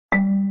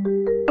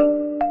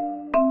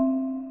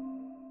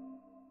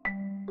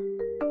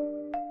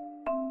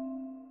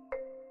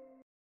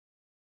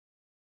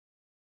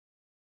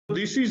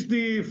this is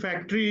the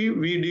factory,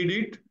 we did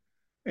it.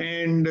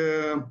 And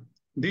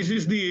this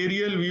is the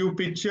aerial view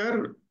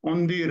picture.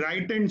 On the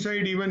right-hand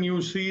side, even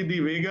you see the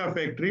Vega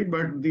factory,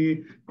 but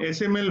the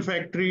SML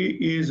factory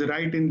is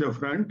right in the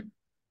front.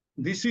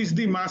 This is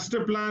the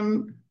master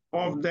plan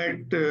of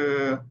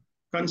that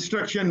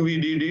construction, we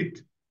did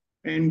it.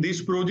 And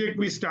this project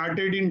we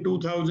started in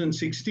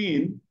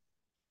 2016.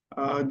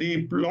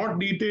 The plot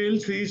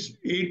details is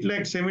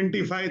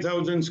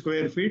 8,75,000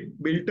 square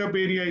feet. Built up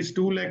area is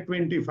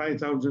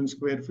 2,25,000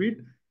 square feet.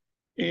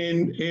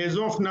 And as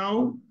of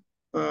now,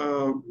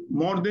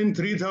 more than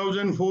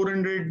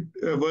 3,400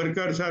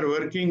 workers are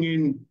working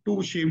in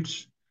 2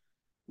 shifts.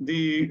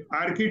 The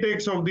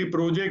architects of the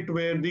project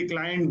were the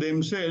client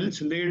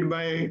themselves, led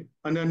by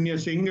Ananya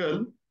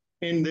Singhal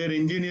and their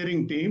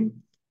engineering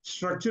team.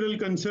 Structural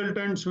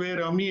consultants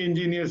were AMI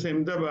Engineers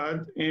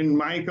Ahmedabad, and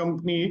my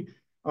company,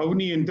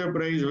 Avni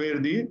Enterprise, were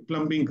the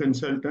plumbing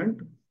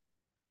consultant.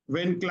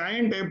 When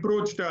client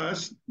approached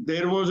us,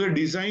 there was a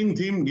design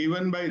theme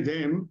given by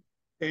them,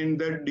 and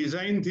that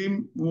design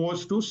theme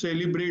was to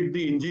celebrate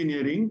the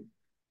engineering.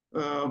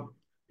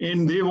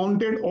 And they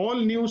wanted all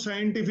new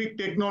scientific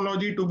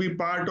technology to be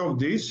part of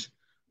this.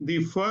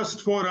 The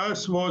first for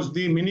us was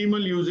the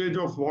minimal usage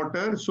of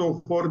water.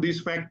 So for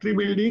this factory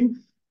building,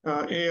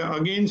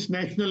 against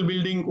National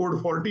Building Code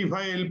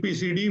 45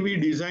 LPCD, we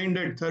designed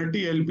at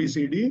 30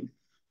 LPCD.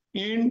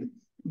 And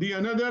the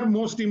another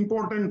most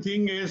important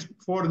thing is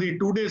for the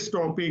today's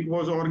topic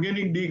was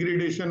organic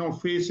degradation of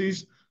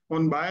faces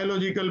on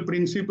biological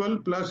principle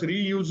plus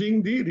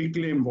reusing the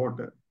reclaimed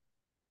water.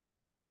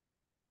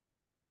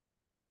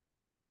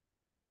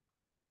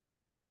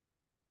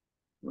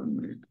 One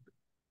minute.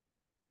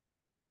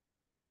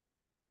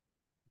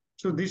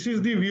 So this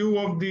is the view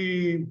of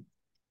the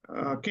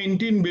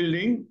canteen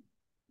building.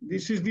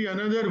 This is the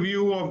another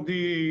view of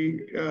the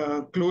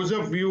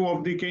close-up view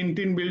of the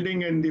canteen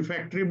building and the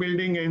factory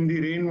building and the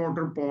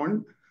rainwater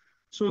pond.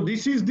 So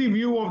this is the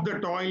view of the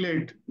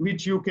toilet,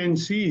 which you can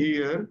see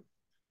here.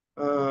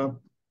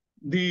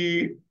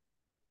 The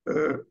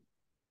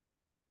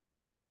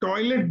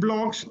toilet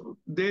blocks,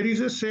 there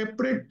is a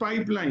separate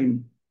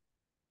pipeline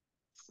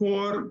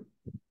for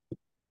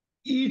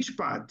each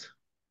path.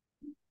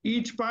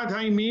 Each path,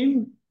 I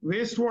mean,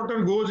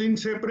 wastewater goes in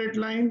separate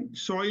line,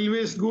 soil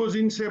waste goes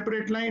in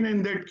separate line,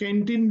 and that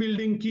canteen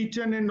building,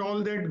 kitchen and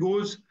all that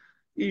goes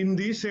in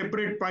the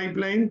separate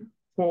pipeline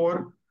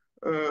for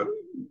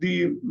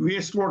the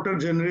wastewater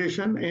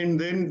generation and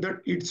then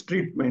its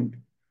treatment.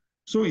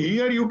 So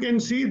here you can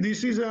see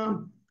this is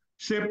a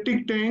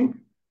septic tank.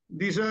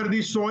 These are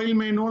the soil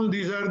manhole,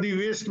 these are the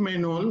waste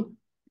manhole,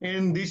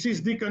 and this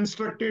is the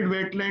constructed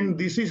wetland,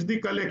 this is the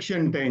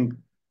collection tank.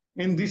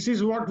 And this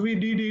is what we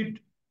did it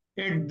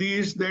at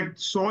this, that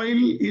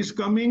soil is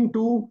coming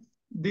to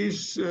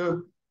this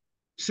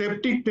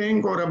septic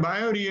tank or a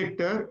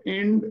bioreactor,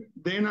 and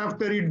then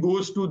after it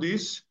goes to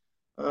this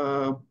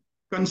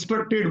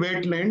constructed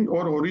wetland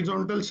or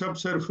horizontal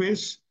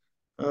subsurface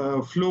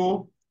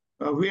flow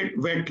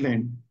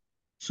wetland.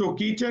 So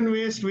kitchen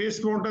waste,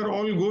 wastewater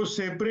all goes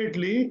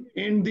separately,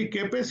 and the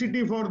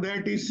capacity for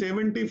that is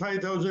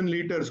 75,000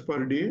 liters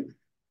per day.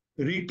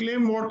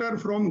 Reclaimed water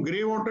from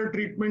grey water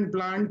treatment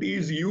plant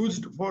is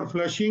used for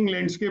flushing,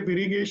 landscape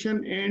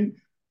irrigation, and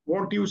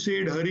what you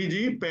said,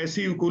 Hariji,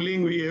 passive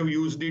cooling, we have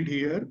used it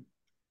here.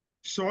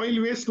 Soil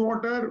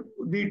wastewater,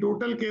 the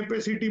total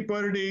capacity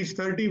per day is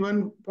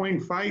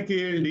 31.5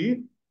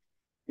 KLD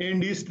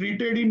and is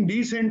treated in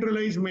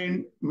decentralized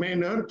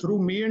manner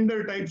through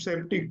meander type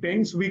septic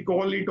tanks. We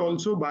call it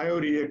also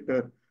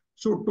bioreactor.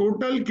 So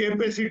total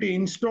capacity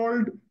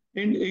installed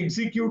and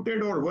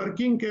executed or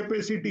working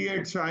capacity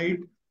at site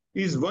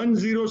is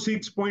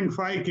 106.5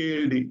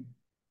 KLD.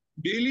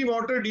 Daily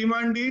water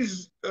demand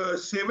is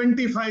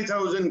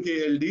 75,000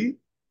 KLD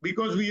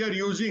because we are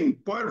using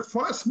per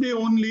first day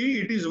only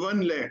it is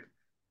 1 lakh.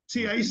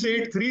 See, I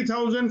said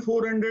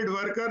 3,400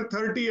 worker,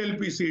 30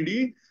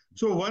 LPCD.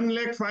 So 1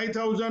 lakh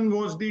 5,000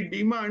 was the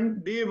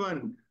demand day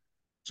one.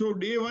 So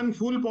day one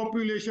full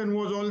population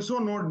was also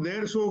not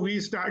there. So we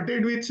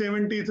started with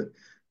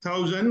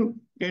 70,000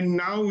 and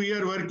now we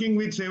are working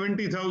with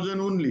 70,000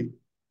 only.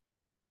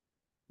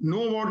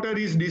 No water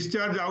is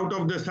discharged out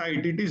of the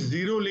site. It is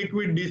zero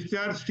liquid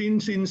discharge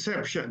since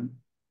inception.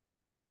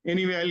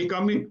 Anyway, I'll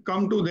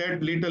come to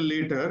that little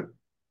later.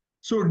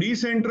 So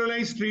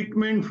decentralized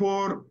treatment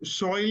for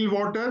soil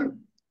water,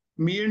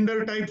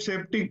 meander type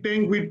septic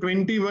tank with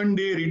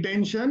 21-day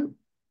retention,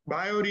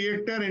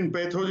 bioreactor and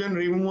pathogen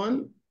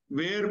removal,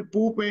 where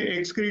poop,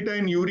 excreta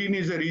and urine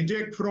is a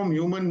reject from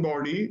human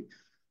body,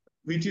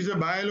 which is a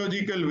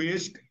biological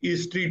waste,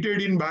 is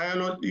treated in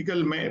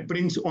biological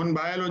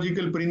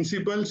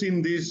principles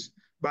in this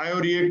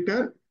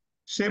bioreactor.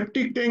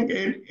 Septic tank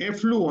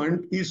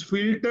effluent is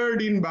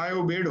filtered in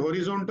biobed,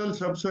 horizontal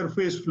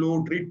subsurface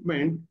flow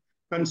treatment,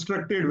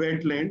 constructed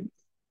wetland.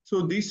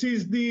 So this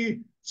is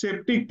the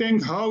septic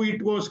tank, how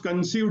it was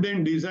conceived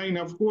and designed.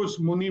 Of course,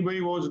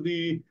 Munibai was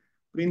the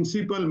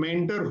principal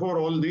mentor for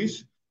all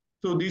this.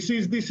 So this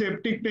is the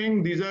septic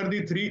tank. These are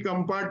the 3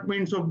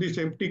 compartments of the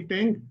septic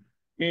tank.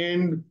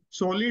 and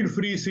solid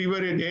free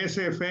sewerage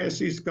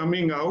SFS is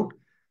coming out.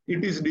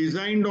 It is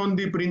designed on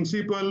the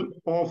principle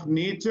of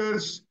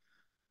nature's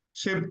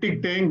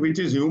septic tank, which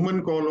is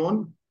human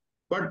colon.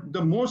 But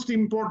the most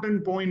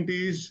important point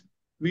is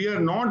we are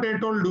not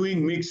at all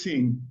doing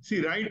mixing.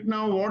 See, right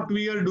now what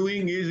we are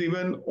doing is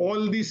even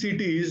all the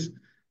cities,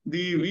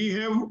 we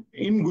have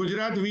in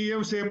Gujarat, we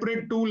have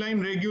separate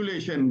two-line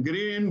regulation,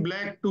 gray and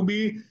black to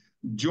be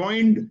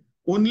joined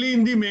only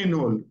in the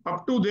manhole.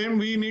 Up to them,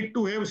 we need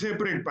to have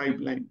separate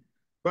pipeline.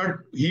 But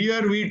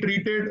here we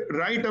treated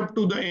right up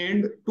to the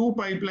end, two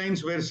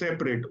pipelines were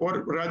separate,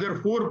 or rather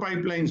four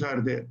pipelines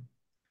are there.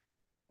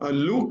 A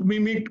loop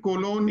mimicked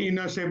colon in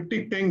a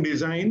septic tank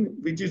design,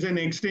 which is an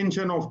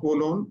extension of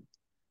colon.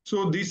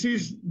 So this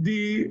is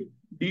the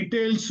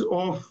details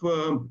of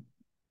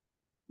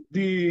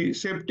the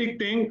septic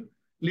tank,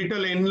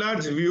 little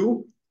enlarged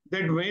view,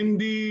 that when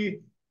the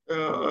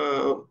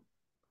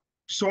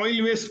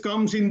soil waste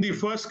comes in the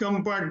first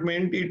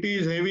compartment, it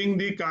is having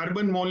the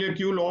carbon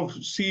molecule of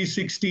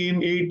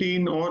C16,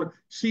 18, or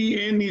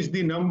CN is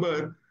the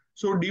number.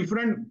 So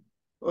different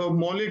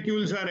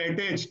molecules are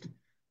attached,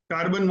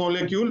 carbon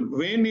molecule.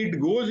 When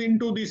it goes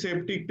into the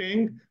septic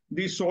tank,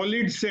 the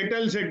solid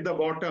settles at the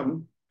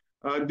bottom.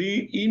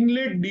 The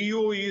inlet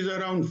DO is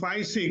around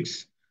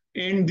 5.6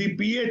 and the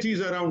pH is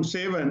around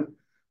 7.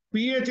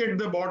 pH at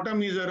the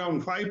bottom is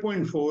around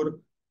 5.4.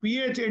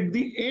 pH at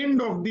the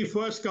end of the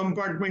first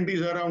compartment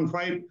is around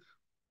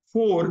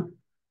 5.4.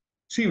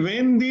 See,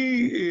 when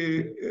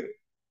the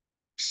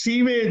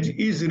sewage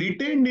is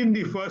retained in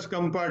the first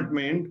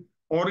compartment,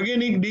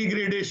 organic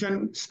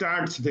degradation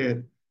starts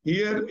there.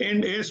 Here,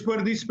 and as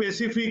per the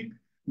specific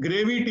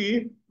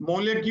gravity,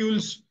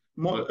 molecules,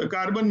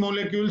 carbon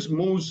molecules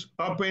moves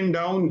up and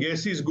down,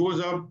 gases goes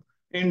up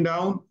and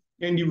down,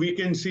 and we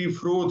can see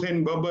froth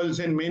and bubbles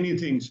and many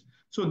things.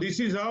 So this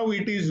is how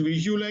it is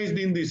visualized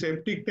in the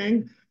septic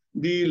tank.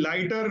 The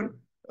lighter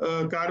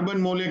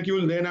carbon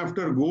molecule then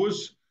after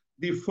goes.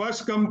 The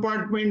first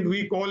compartment,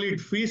 we call it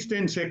feast,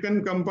 and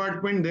second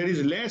compartment, there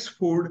is less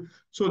food,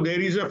 so there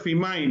is a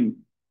famine.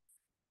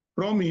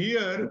 From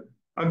here,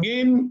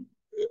 again,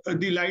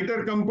 the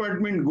lighter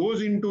compartment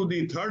goes into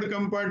the third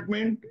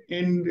compartment,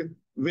 and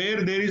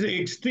where there is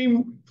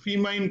extreme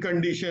famine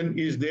condition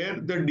is there,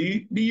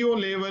 the DO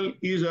level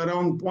is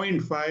around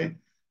 0.5,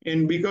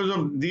 and because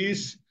of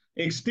this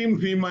extreme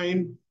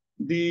famine,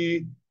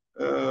 the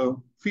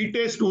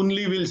fittest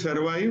only will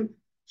survive.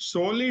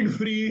 Solid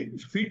free,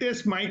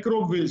 fittest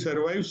microbe will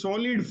survive.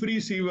 Solid free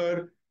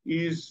sewer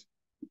is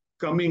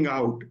coming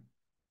out.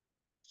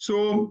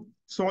 So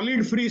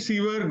solid free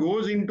sewer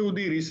goes into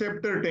the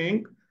receptor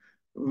tank,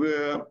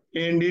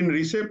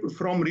 and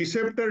from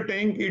receptor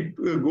tank, it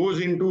goes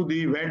into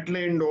the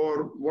wetland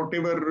or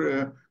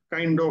whatever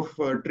kind of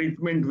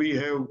treatment we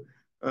have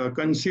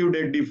conceived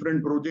at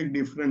different project,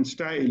 different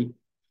style.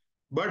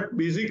 But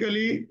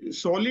basically,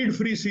 solid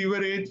free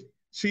sewer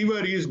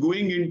is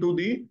going into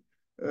the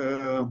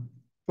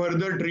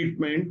further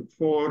treatment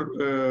for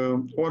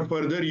or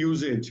further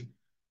usage.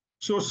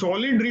 So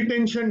solid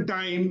retention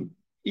time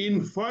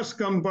in first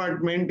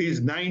compartment is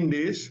 9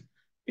 days,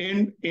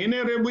 and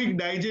anaerobic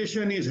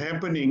digestion is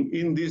happening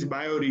in this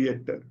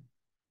bioreactor.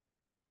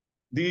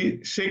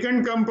 The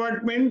second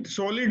compartment,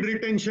 solid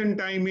retention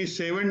time is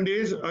 7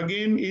 days.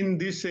 Again, in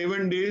these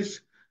 7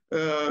 days,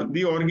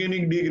 the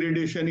organic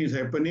degradation is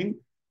happening.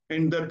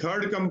 And the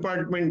third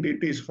compartment,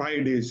 it is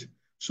 5 days.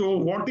 So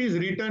what is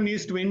written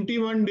is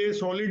 21 days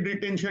solid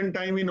retention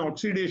time in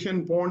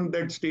oxidation pond.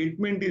 That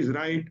statement is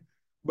right,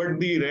 but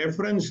the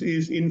reference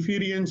is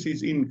inference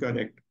is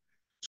incorrect.